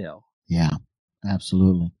into hell. Yeah,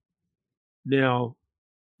 absolutely. Now,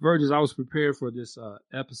 Virg, as I was preparing for this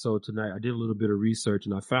episode tonight, I did a little bit of research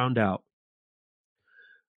and I found out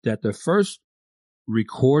that the first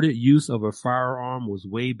recorded use of a firearm was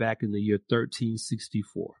way back in the year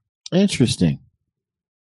 1364. Interesting.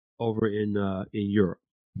 Over in Europe.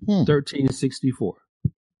 1364.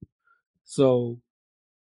 So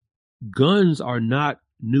guns are not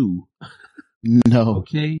new. No.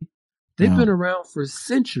 Okay. They've been around for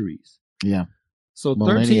centuries. Yeah. So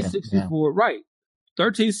millennia. 1364, right.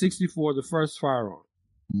 1364, the first firearm.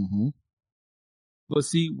 Mm-hmm. But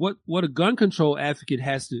see, what a gun control advocate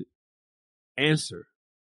has to answer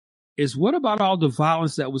is, what about all the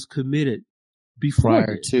violence that was committed before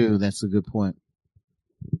prior to? That's a good point.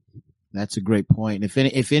 That's a great point.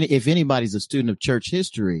 If anybody's a student of church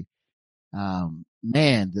history, man,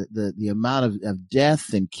 the amount of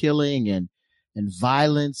death and killing and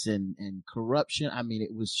violence and corruption, I mean,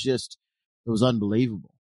 it was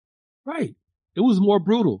unbelievable. Right. It was more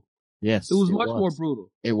brutal. Yes. It was much more brutal.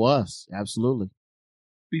 It was, absolutely.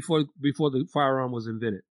 Before the firearm was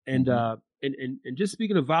invented. And and just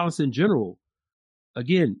speaking of violence in general,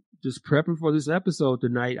 again, just prepping for this episode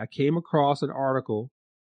tonight, I came across an article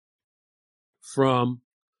from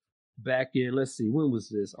back in, let's see, when was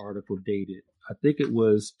this article dated? I think it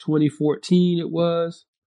was 2014 it was.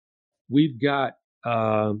 We've got,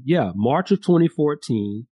 March of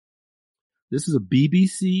 2014. This is a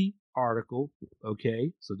BBC article,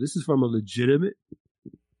 okay? So this is from a legitimate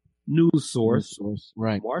news source.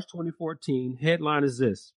 Right. March 2014. Headline is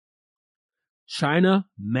this: China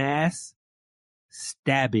mass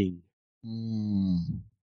stabbing.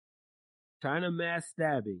 China mass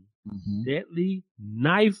stabbing. Mm-hmm. Deadly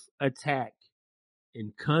knife attack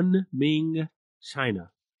in Kunming,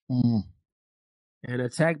 China. An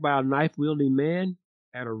attack by a knife-wielding man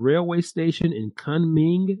at a railway station in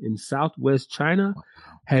Kunming in southwest China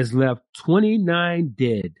has left 29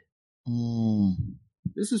 dead.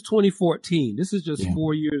 This is 2014. This is just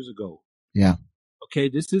 4 years ago. Yeah. Okay,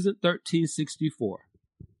 this isn't 1364.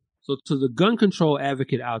 So to the gun control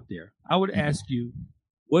advocate out there, I would ask you,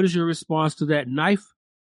 what is your response to that knife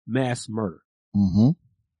mass murder?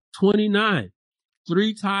 29.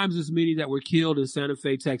 3 times as many that were killed in Santa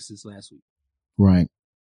Fe, Texas last week. Right.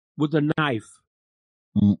 With a knife.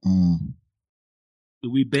 Do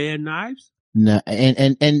we ban knives? No.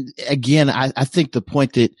 And again, I think the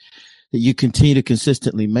point that you continue to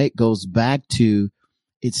consistently make goes back to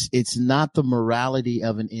it's not the morality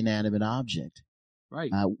of an inanimate object.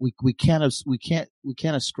 Right. We can't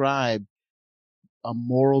ascribe a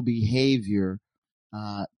moral behavior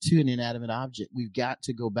to an inanimate object. We've got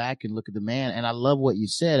to go back and look at the man. And I love what you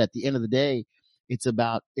said. At the end of the day, it's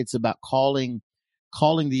about calling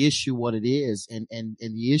the issue what it is. And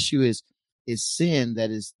the issue is sin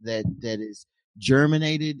that is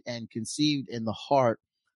germinated and conceived in the heart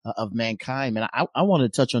of mankind. And I want to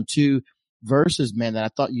touch on 2 verses, man, that I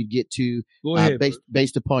thought you'd get to. Go ahead,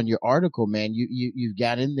 based upon your article, man. You've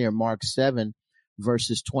got in there Mark 7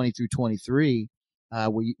 verses 20 through 23,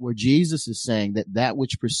 where Jesus is saying that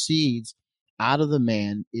which proceeds out of the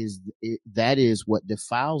man that is what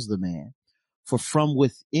defiles the man. For from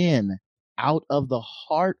within, out of the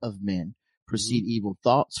heart of men, proceed evil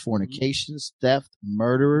thoughts, fornications, theft,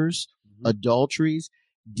 murderers, adulteries,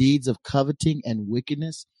 deeds of coveting and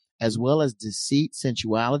wickedness, as well as deceit,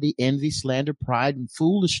 sensuality, envy, slander, pride, and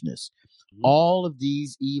foolishness. All of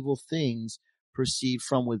these evil things proceed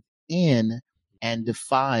from within and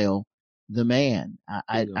defile the man.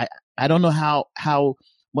 I don't know how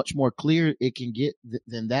much more clear it can get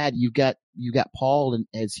than that. You've got Paul, and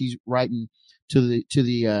as he's writing to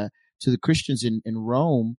the Christians in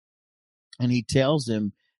Rome, and he tells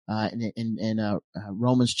them in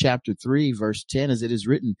Romans chapter 3 verse 10, as it is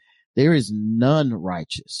written, there is none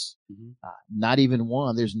righteous, not even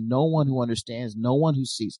one. There's no one who understands, no one who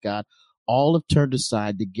seeks God. All have turned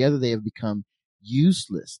aside. Together they have become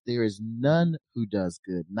useless. There is none who does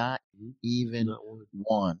good, not even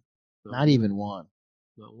one. Not even one.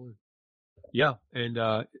 Not one. Yeah. And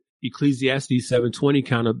Ecclesiastes 7:20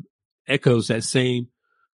 kind of echoes that same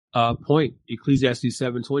point. Ecclesiastes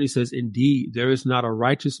 7:20 says, "Indeed, there is not a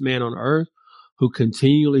righteous man on earth who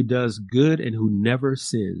continually does good and who never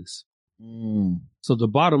sins." So the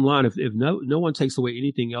bottom line, if no one takes away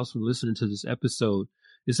anything else from listening to this episode,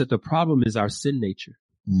 is that the problem is our sin nature.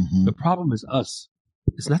 The problem is us.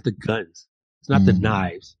 It's not the guns. It's not the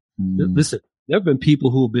knives. Listen, there have been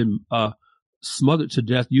people who have been smothered to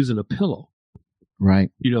death using a pillow.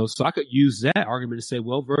 Right. So I could use that argument to say,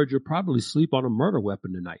 well, Virg, you'll probably sleep on a murder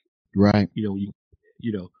weapon tonight. Right.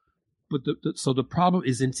 But so the problem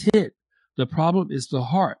is intent. The problem is the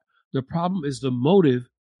heart. The problem is the motive.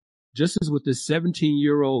 Just as with this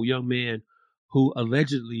 17-year-old young man who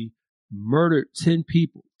allegedly murdered 10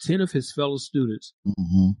 people, 10 of his fellow students,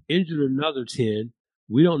 injured another 10.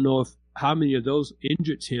 We don't know how many of those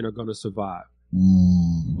injured 10 are going to survive.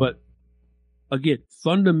 But again,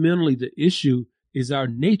 fundamentally, the issue is our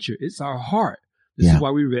nature. It's our heart. This is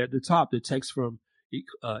why we read at the top the text from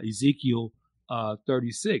Ezekiel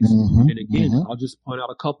 36. And again, I'll just point out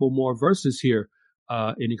a couple more verses here.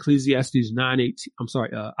 In Ecclesiastes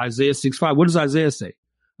 9:18, Isaiah 6:5. What does Isaiah say?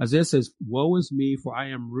 Isaiah says, "Woe is me, for I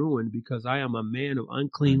am ruined, because I am a man of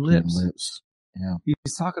unclean lips." Yeah.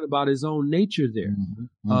 He's talking about his own nature there.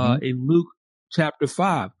 In Luke chapter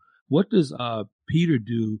 5, what does Peter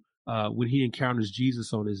do when he encounters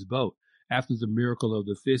Jesus on his boat after the miracle of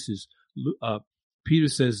the fishes? Peter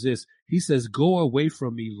says this. He says, "Go away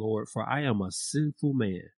from me, Lord, for I am a sinful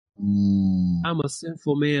man." I'm a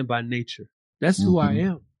sinful man by nature. That's who I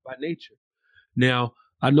am by nature. Now,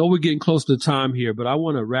 I know we're getting close to time here, but I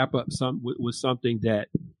want to wrap up with something that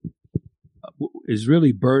is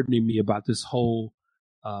really burdening me about this whole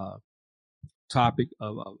topic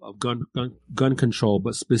of gun control,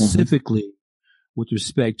 but specifically with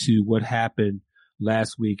respect to what happened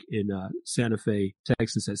last week in Santa Fe,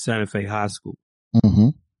 Texas, at Santa Fe High School.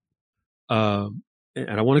 And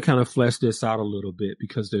I want to kind of flesh this out a little bit,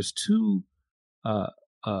 because there's two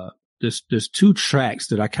there's two tracks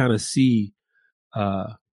that I kind of see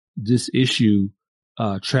this issue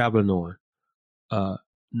traveling on.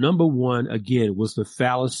 Number one, again, was the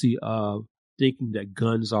fallacy of thinking that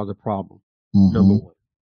guns are the problem. Number one.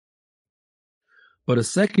 But a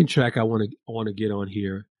second track I want to get on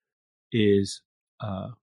here is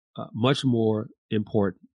much more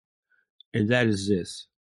important, and that is this.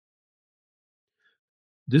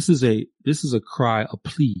 This is a cry, a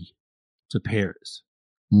plea to parents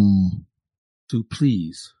to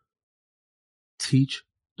please teach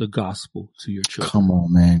the gospel to your children. Come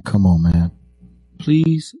on, man.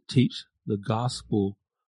 Please teach the gospel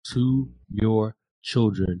to your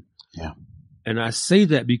children. Yeah. And I say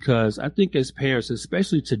that because I think as parents,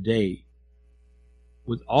 especially today,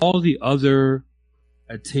 with all the other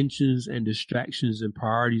attentions and distractions and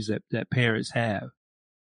priorities that parents have,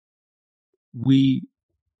 we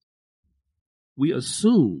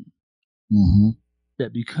assume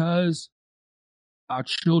that because our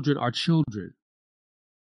children are children,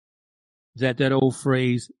 that old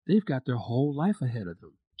phrase, they've got their whole life ahead of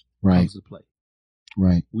them, comes to play.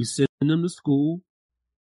 Right. We send them to school.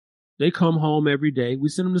 They come home every day. We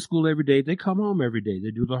send them to school every day. They come home every day. They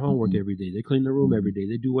do their homework every day. They clean their room every day.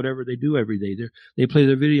 They do whatever they do every day. They play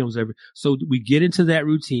their videos so we get into that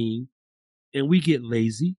routine, and we get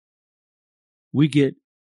lazy. We get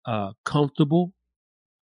comfortable,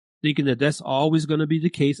 thinking that that's always going to be the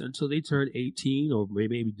case until they turn 18, or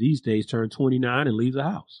maybe these days turn 29 and leave the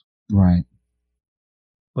house. Right.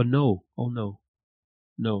 But no.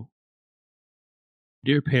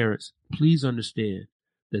 Dear parents, please understand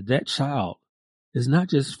that child is not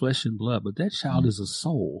just flesh and blood, but that child is a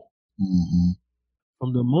soul.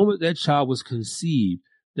 From the moment that child was conceived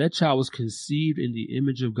in the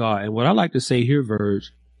image of God. And what I like to say here, Virg,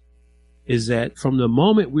 is that from the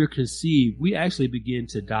moment we're conceived, we actually begin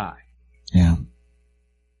to die. Yeah.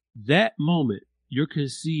 That moment you're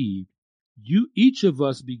conceived, each of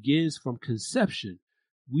us begins from conception.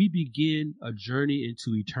 We begin a journey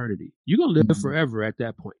into eternity. You're going to live forever at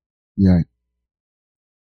that point. Yeah.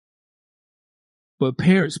 But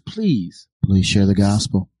parents, please share the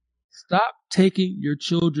gospel. Stop taking your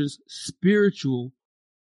children's spiritual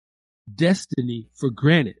destiny for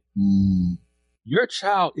granted. Your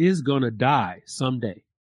child is going to die someday,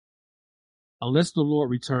 unless the Lord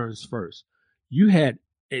returns first. You had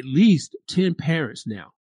at least 10 parents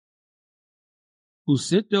now who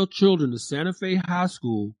sent their children to Santa Fe High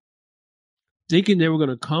School thinking they were going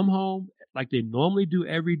to come home like they normally do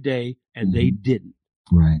every day, and they didn't.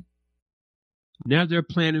 Right. Now they're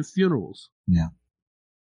planning funerals. Yeah.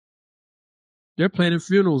 They're planning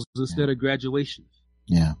funerals instead of graduations.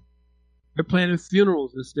 Yeah. They're planning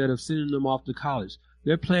funerals instead of sending them off to college.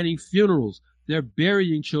 They're planning funerals. They're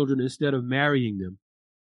burying children instead of marrying them.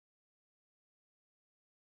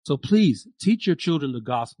 So please teach your children the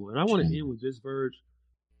gospel. And I want to end with this verse.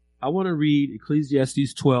 I want to read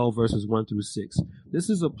Ecclesiastes 12 verses 1 through 6. This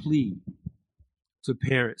is a plea to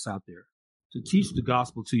parents out there to teach the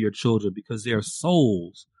gospel to your children, because they are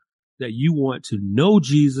souls that you want to know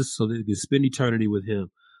Jesus so that they can spend eternity with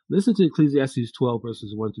him. Listen to Ecclesiastes 12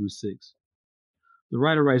 verses 1 through 6. The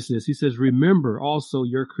writer writes this. He says, remember also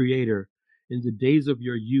your Creator in the days of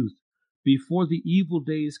your youth, before the evil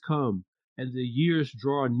days come and the years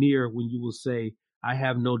draw near when you will say, I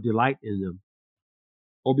have no delight in them.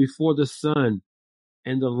 Or before the sun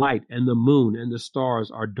and the light and the moon and the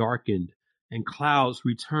stars are darkened and clouds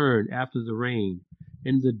return after the rain,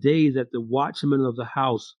 in the day that the watchmen of the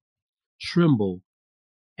house tremble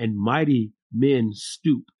and mighty men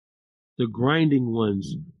stoop. The grinding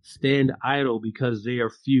ones stand idle because they are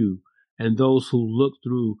few, and those who look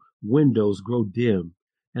through windows grow dim,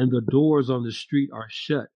 and the doors on the street are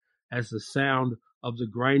shut as the sound of the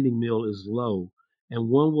grinding mill is low, and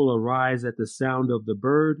one will arise at the sound of the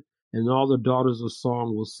bird, and all the daughters of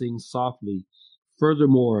song will sing softly.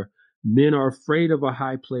 Furthermore, men are afraid of a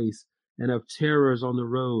high place and of terrors on the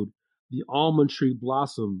road. The almond tree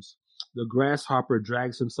blossoms, the grasshopper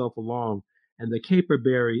drags himself along, and the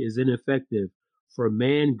caperberry is ineffective, for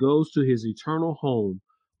man goes to his eternal home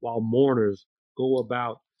while mourners go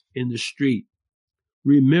about in the street.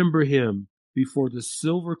 Remember him before the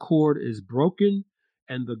silver cord is broken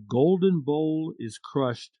and the golden bowl is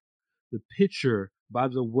crushed. The pitcher by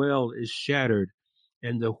the well is shattered,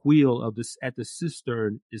 and the wheel at the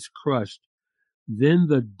cistern is crushed. Then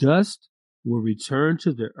the dust will return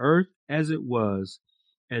to the earth as it was,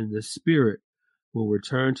 and the spirit will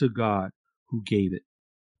return to God who gave it.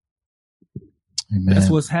 Amen. That's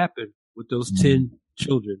what's happened with those 10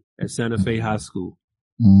 children at Santa Fe High School.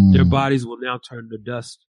 Their bodies will now turn to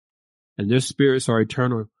dust, and their spirits are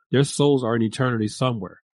eternal. Their souls are in eternity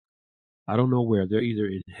somewhere. I don't know where. They're either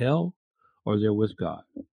in hell or they're with God.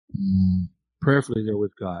 Prayerfully, they're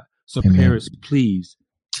with God. So parents, please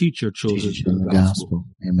teach your children the gospel.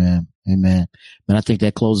 Amen. Amen. But I think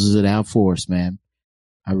that closes it out for us, man.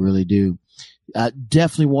 I really do. I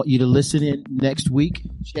definitely want you to listen in next week.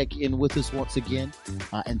 Check in with us once again.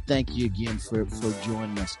 And thank you again for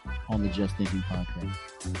joining us on the Just Thinking podcast.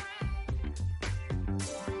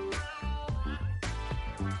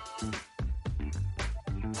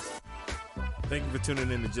 Thank you for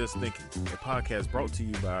tuning in to Just Thinking, a podcast brought to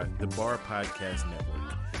you by the Bar Podcast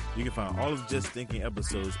Network. You can find all of Just Thinking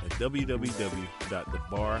episodes at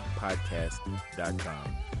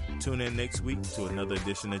www.thebarpodcast.com. Tune in next week to another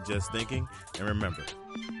edition of Just Thinking, and remember,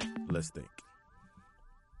 let's think.